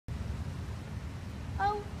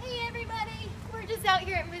us out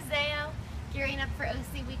here at Muzeo, gearing up for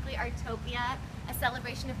OC Weekly Artopia, a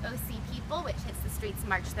celebration of OC people, which hits the streets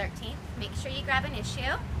March 13th. Make sure you grab an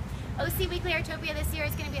issue. OC Weekly Artopia this year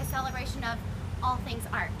is going to be a celebration of all things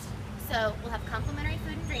art. So we'll have complimentary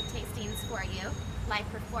food and drink tastings for you, live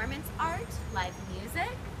performance art, live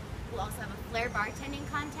music. We'll also have a flair bartending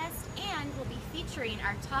contest, and we'll be featuring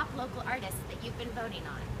our top local artists that you've been voting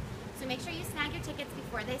on. So make sure you snag your tickets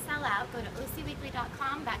before they sell out. Go to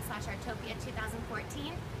ocweekly.com/Artopia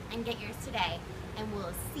 2014 and get yours today. And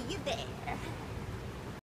we'll see you there.